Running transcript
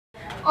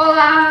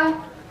Hola,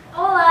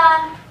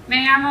 Hola. me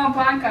llamo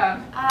Blanca.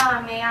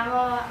 Me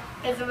llamo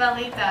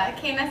Isabelita.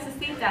 ¿Qué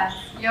necesitas?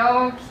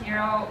 Yo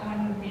quiero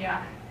un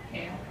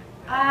viaje.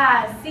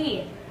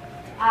 Sí.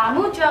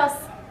 Muchas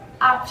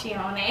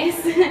opciones.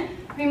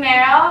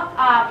 Primero,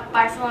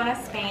 Barcelona,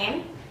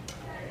 Spain.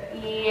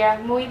 Y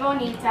muy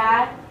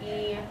bonita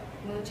y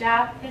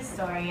mucha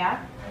historia.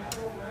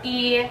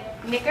 Y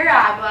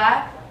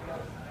Nicaragua,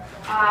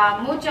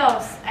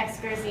 muchas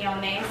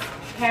excursiones,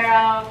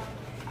 pero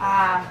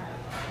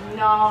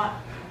no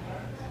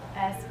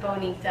es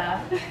bonita.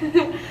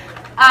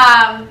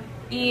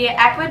 Y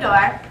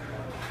Ecuador,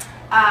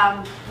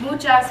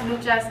 muchas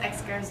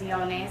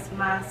excursiones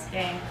más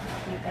de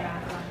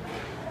Nicaragua.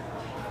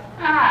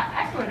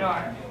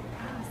 Ecuador.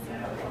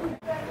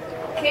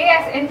 ¿Qué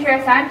es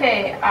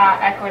interesante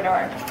a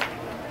Ecuador?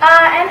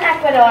 En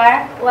Ecuador,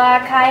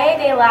 la calle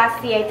de las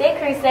Siete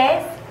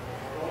Cruces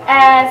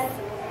es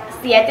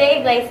 7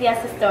 iglesias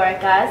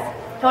históricas.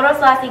 Todas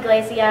las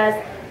iglesias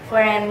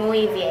fueron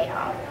muy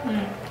viejas.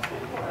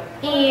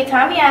 Y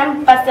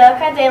también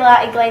Basílica de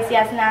la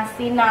Iglesia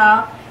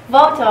Nacional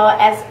Voto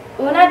es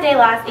una de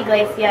las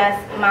iglesias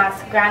más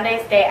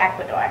grandes de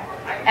Ecuador.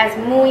 Es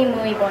muy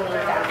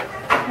bonita.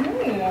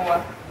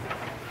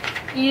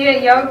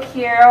 Y yo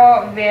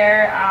quiero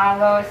ver a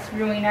las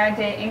ruinas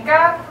de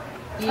Inca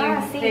y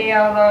Sí. ver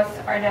los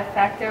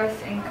artefactos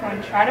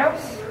encontrados.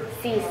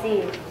 Sí.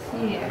 Sí.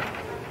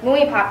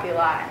 Muy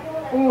popular.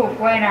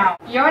 Bueno.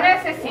 Yo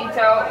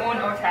necesito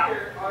un hotel.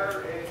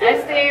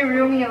 Este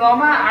Rumi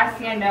Loma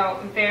haciendo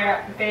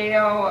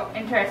veo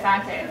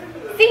interesante.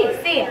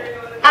 Sí.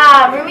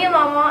 Rumi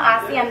Lomo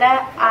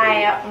Hacienda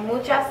hay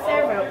muchos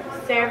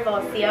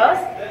servicios.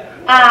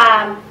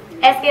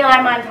 Es que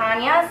hay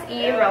montañas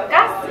y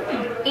rocas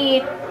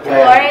y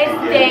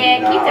flores de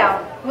Quito.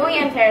 Muy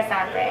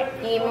interesante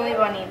y muy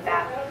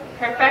bonita.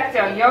 Perfecto,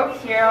 yo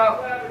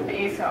quiero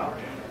eso.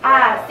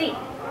 Sí.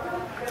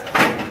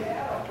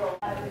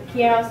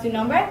 ¿Quiero su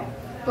nombre?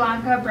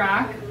 Blanca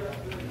Brack.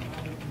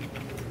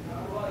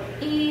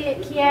 ¿Y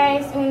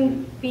quieres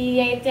un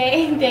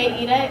billete de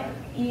ida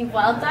y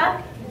vuelta?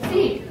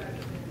 Sí.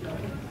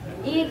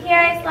 ¿Y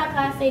quieres la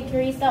clase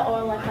turista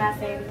o la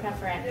clase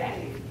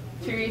preferente?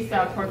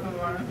 Teresa, por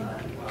favor.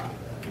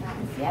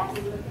 Gracias.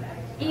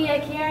 ¿Y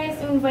quieres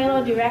un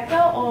vuelo directo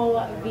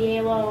o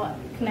vuelo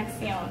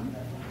conexión?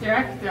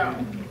 Directo.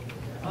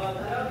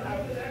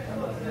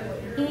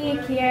 ¿Y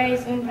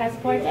quieres un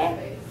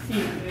transporte?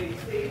 Sí.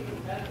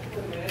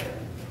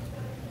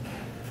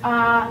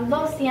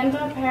 Lo siento,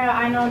 pero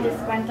hay no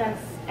descuentos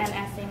en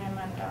este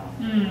momento.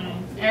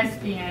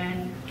 Es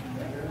bien.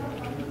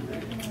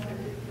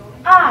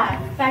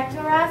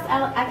 Facturas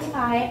el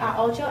equipaje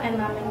a 8 en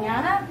la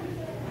mañana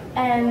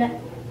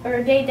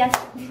de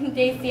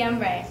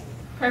diciembre.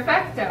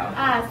 Perfecto.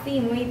 Sí,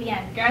 muy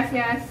bien.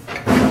 Gracias.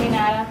 De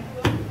nada.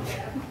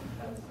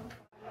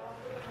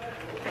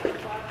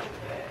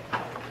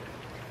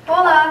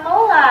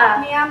 Hola.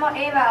 Me llamo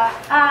Eva.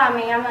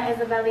 Me llamo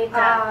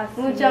Isabelita.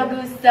 Sí. Mucho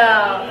gusto.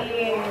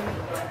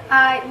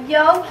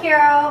 Yo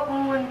quiero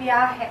un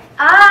viaje.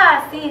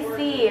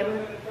 Sí.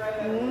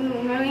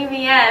 Muy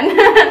bien.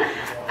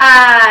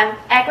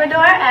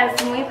 Ecuador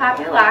es muy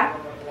popular.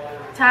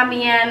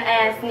 También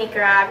es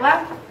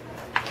Nicaragua.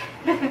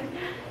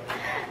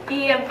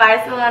 Y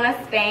Barcelona,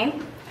 Spain.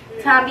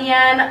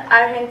 También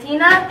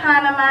Argentina,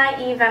 Panamá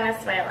y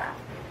Venezuela.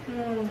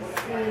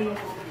 Sí.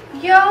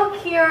 Yo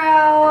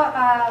quiero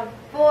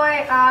voy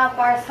a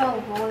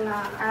Barcelona.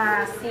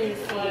 Sí.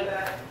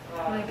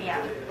 Muy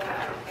bien.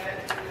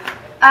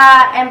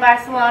 En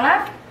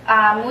Barcelona,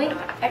 muy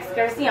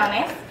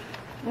excursiones.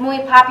 Muy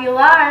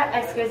popular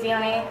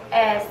excursiones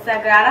es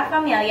Sagrada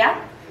Familia,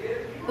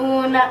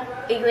 una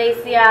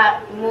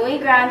iglesia muy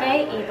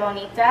grande y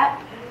bonita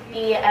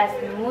y es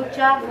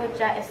mucha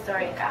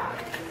histórica.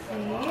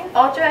 Sí.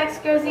 Otras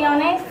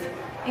excursiones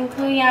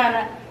incluyen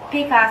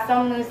Picasso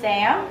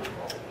Museum,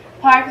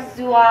 Parque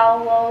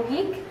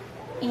Zoológico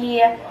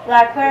y el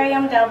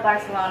Aquarium del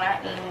Barcelona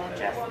y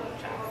muchas.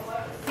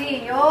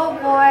 Sí, yo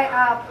voy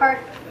a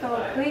Parque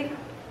Zoológico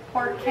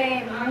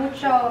porque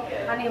muchos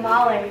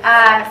animales.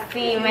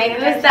 Sí, me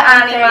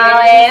gustan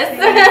animales.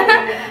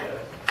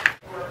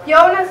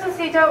 Yo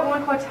necesito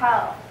un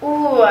hotel.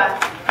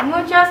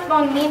 Muchos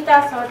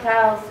bonitos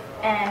hoteles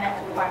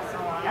en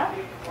Barcelona.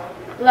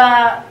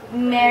 La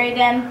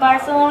Meriden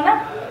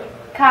Barcelona,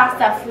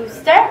 Casa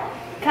Fuster,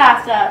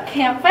 Casa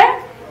Camper,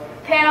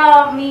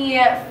 pero mi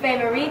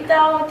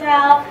favorito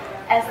hotel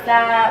es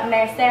la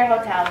Mercer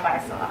Hotel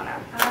Barcelona.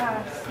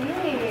 Sí.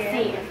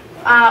 Sí,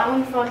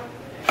 un fotógrafo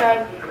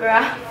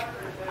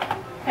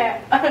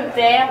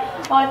de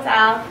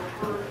hotel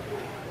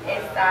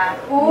está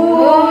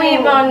muy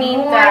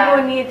bonita.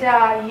 Muy bonita.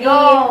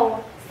 Yo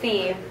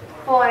Sí,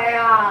 voy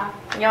a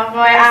yo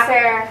voy a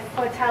hacer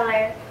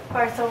hotel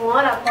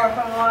Barcelona, por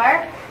favor.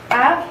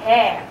 Ok.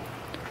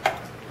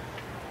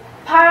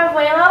 Para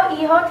vuelo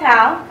y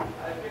hotel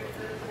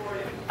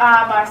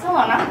a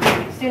Barcelona,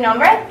 ¿su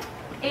nombre?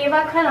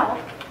 Eva Cano.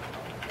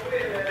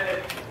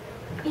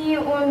 ¿Y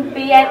un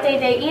billete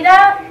de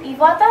ida y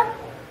vuelta?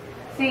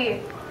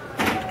 Sí.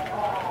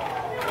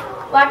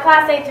 La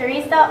clase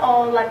turista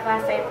o la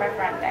clase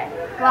preferente.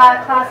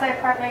 La clase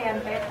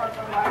preferente, por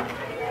favor.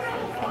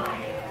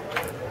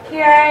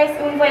 ¿Quieres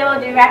un vuelo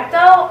directo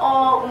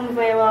o un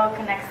vuelo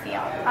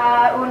conexión?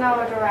 Uno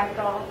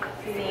directo.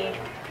 Sí,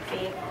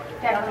 sí.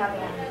 Ya lo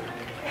sabía.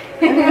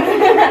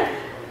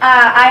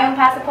 ¿Hay un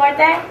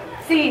pasaporte?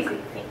 Sí, sí.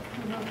 Sí.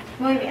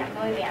 Muy bien,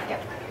 muy bien.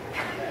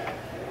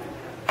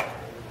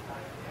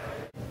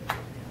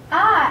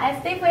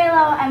 Este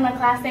vuelo en la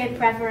clase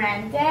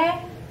preferente,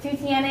 tú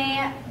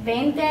tienes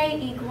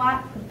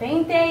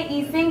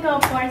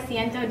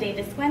 25% de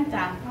descuento.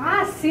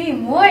 Sí,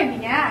 muy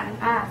bien.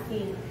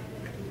 Sí.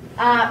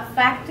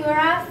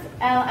 Facturas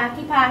el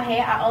equipaje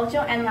a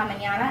 8 en la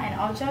mañana en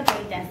 8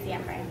 de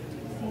diciembre.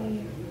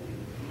 Sí.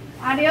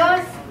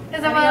 Adiós,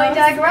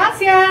 Isabelita,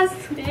 gracias.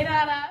 De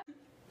nada.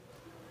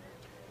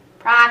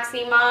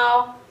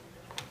 Próximo.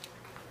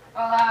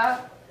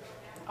 Hola.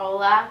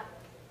 Hola.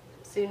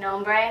 Su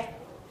nombre.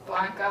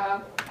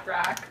 Blanca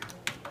Brack.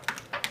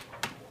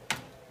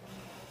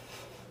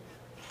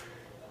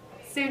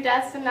 Su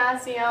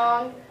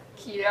destinación.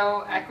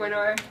 Quito,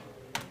 Ecuador.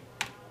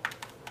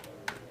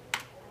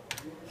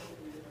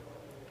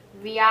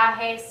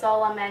 Viaje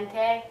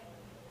solamente.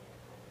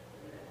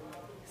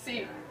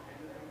 Sí.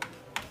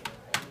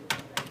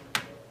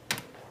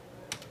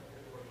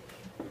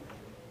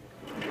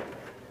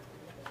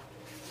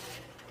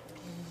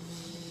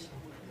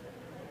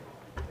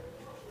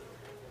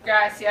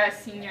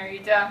 Gracias,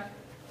 señorita.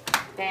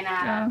 De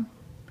nada.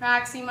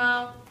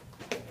 Próximo.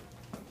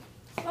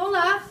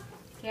 Hola,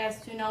 ¿Qué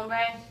es tu nombre?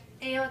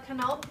 El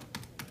Canal,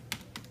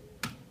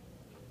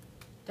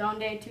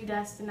 ¿Dónde tu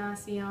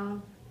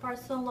destinación?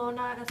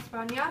 Barcelona,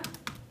 España.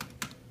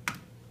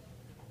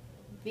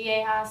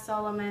 Vieja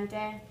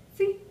solamente.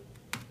 Sí.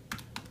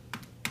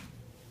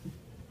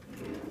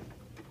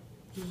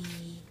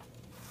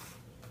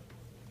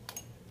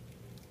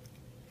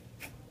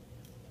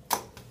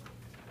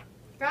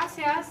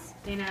 Gracias.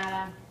 De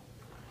nada.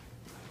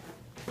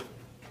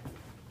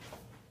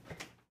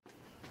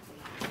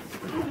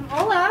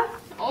 Hola.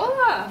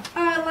 Hola.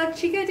 La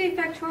chica de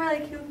factura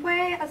de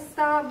Cupé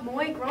está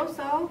muy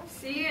grosso.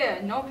 Sí,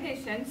 no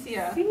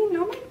paciencia. Sí,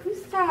 no me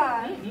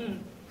gusta.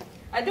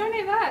 ¿A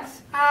dónde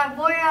vas?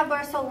 Voy a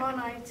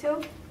Barcelona, ¿y tú?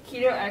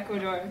 Quito,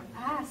 Ecuador.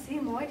 Sí,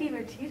 muy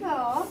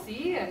divertido.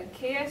 Sí,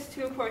 ¿qué es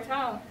tu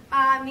portal?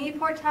 Mi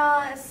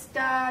portal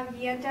está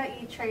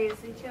 23,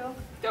 ¿y tú?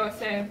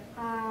 12.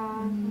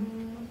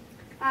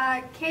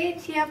 ¿Qué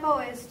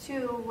tiempo es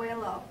tu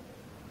vuelo?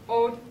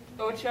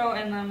 8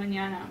 en la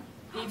mañana.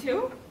 ¿Y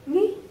tú?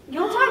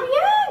 Yo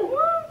también.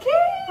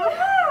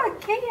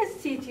 ¿Qué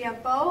es tu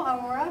tiempo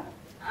ahora?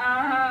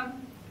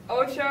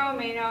 8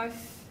 menos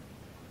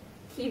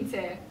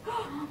 15.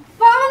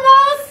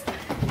 ¡Vamos!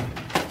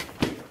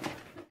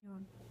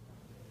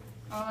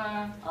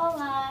 Hola.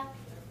 Hola.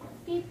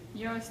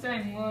 Yo estoy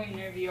muy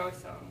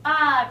nervioso.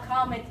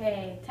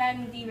 Cálmate.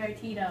 Tan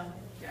divertido.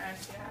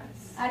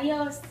 Gracias.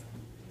 Adiós.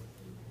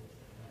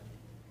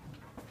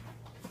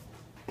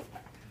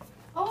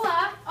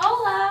 Hola.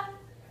 Hola.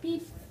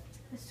 Beep.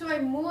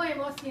 Estoy muy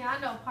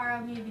emocionado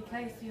para mi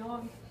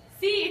vacación.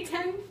 Sí,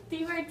 tan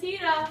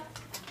divertido.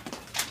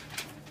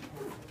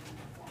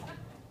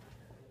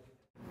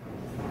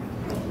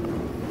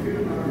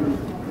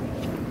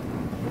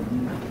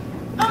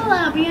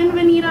 Hola,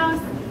 bienvenidos.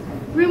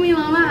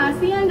 Rumiloma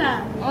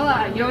Hacienda.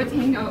 Hola, yo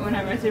tengo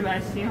una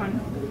reservación.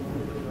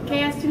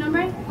 ¿Qué es tu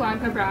nombre?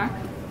 Blanca Brack.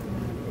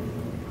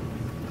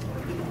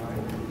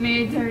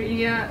 Me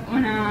daría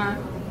una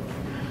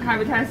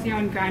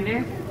habitación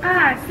grande.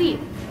 Sí.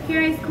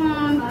 ¿Quieres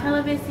con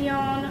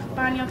televisión,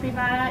 baño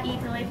privada y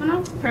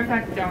teléfono?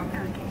 Perfecto.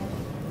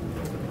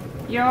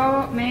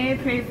 Yo me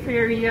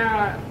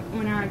preferiría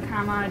una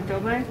cama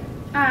doble.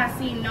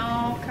 Sí,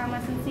 no cama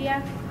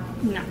sencilla.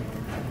 No.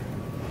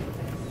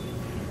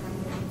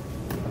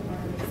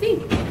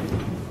 Sí.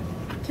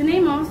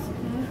 Tenemos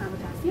una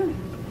habitación.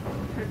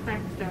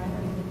 Perfecto.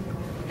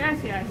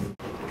 Gracias.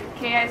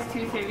 ¿Qué es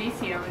tus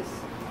servicios?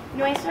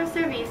 Nuestros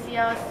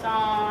servicios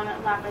son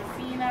la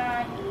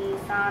cocina y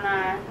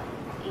sauna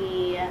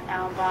y el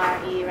bar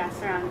y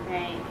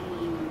restaurante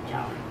y mucho.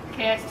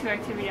 ¿Qué es tus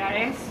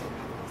actividades?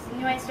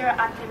 Nuestras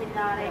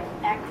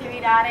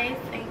actividades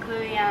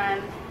incluyen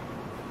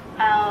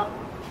la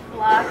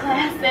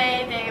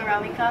clase de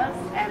aeróbicos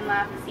en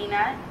la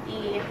oficina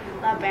y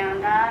la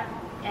banda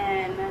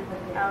en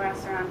el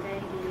restaurante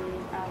y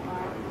el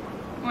bar.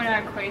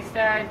 ¿Una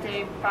cuesta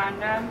de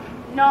banda?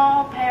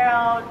 No,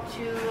 pero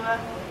tú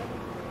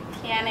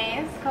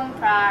tienes que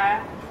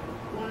comprar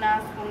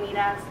unas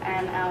comidas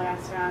en el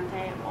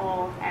restaurante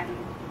o en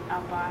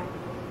el bar.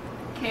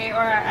 ¿Qué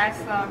hora es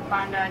la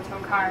banda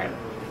tocar?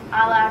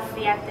 A las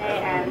 7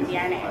 en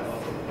viernes.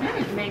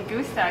 Me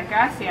gusta,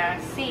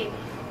 gracias. Sí.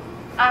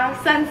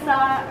 Ascensor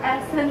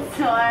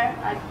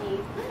aquí.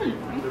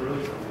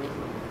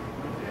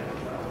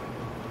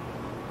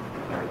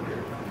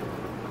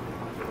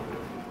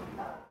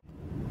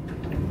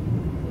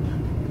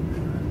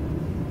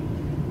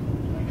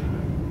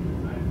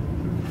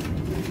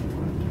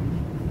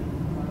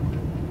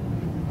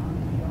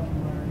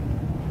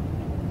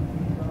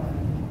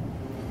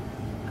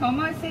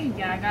 ¿Cómo se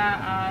llega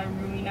a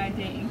ruina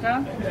de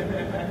Inca?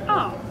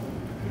 Oh,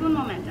 un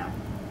momento.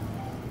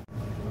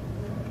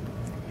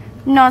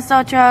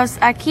 Nosotros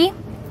aquí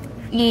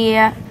y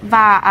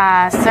va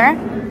a ser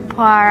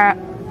por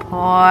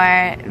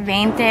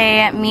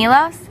 20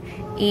 milos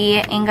y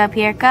Inga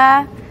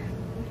Pirca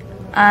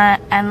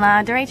en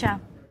la derecha.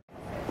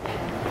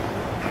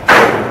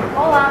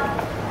 Hola.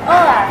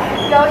 Hola,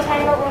 yo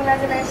tengo una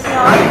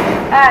reservación.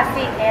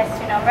 Sí, ¿qué es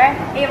tu nombre?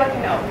 Eva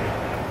Cano.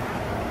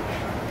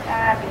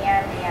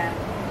 Bien, bien.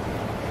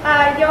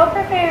 Yo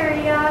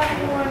preferiría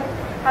una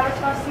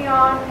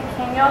habitación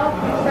pequeña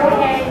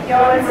porque yo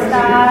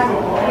está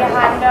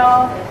viajando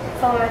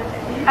solamente.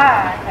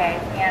 Ok,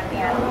 bien,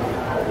 bien.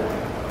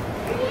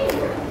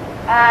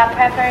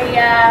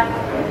 ¿Preferiría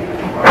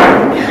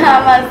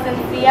cama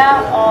sencilla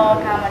o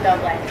cama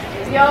doble?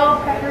 Yo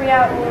preferiría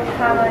una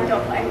cama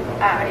doble.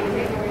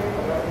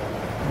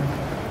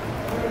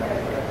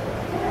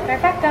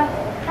 Perfecto.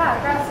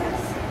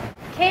 Gracias.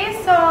 ¿Qué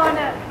son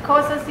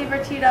cosas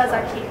divertidas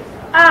aquí?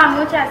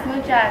 Muchas.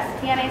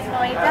 ¿Tienes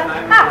favorita?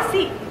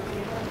 Sí.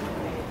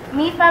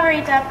 Mi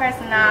favorita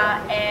personal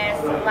es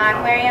la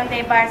Aquarium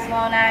de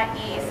Barcelona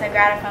y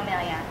Sagrada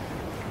Familia.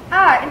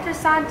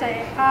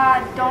 Interesante.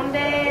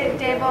 ¿Dónde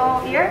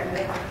debo ir?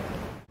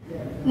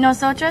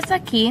 Nosotros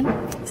aquí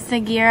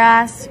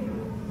seguirás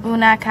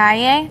una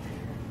calle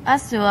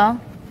azul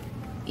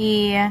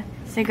y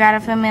Sagrada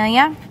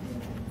Familia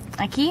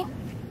aquí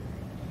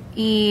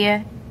y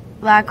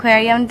la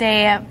Aquarium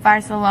de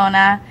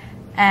Barcelona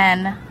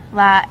en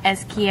la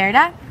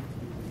izquierda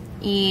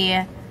y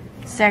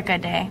cerca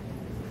de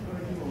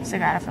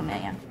Sagrada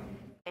Familia.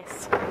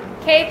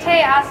 ¿Qué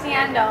te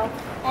haciendo?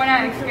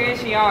 Una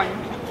excursión.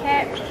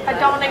 ¿A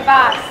dónde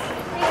vas?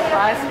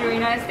 Las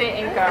ruinas de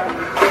Inca.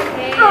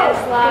 ¿Qué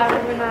es la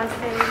ruinas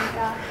de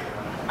Inca?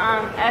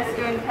 Es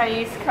un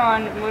país con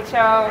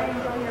mucha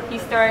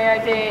historia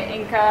de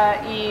Inca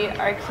y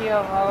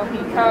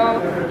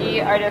arqueológico y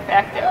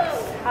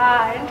artefactos.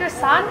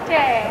 Interesante.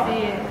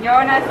 Sí,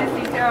 yo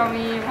necesito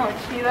mi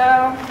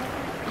mochila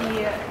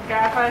y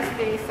gafas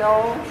de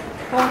sol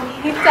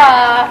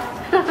Bonita.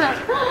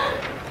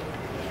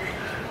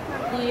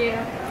 y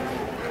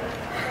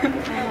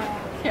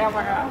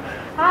cámara.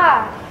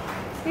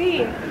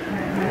 Sí.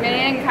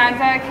 Me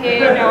encanta que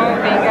no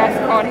vengas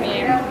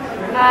conmigo.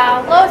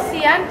 Lo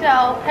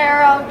siento,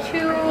 pero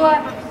tú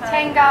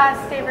tengas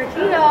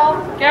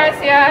divertido.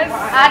 Gracias.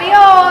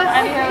 Adiós.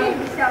 Adiós.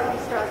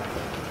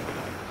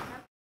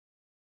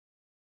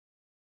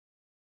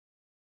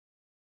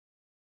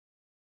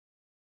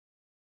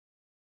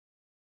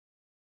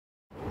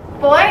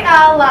 Voy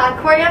a la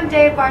Aquarium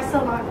de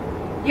Barcelona.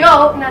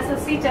 Yo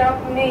necesito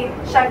mi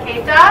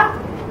chaqueta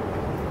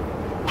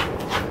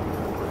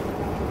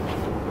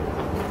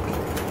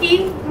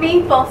y mi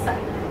bolsa.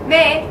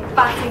 Me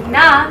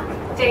fascina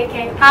de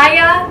que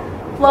haya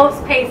los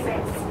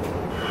peces.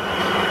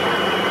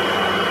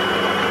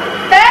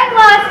 ¡Ven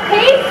los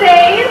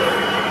peces!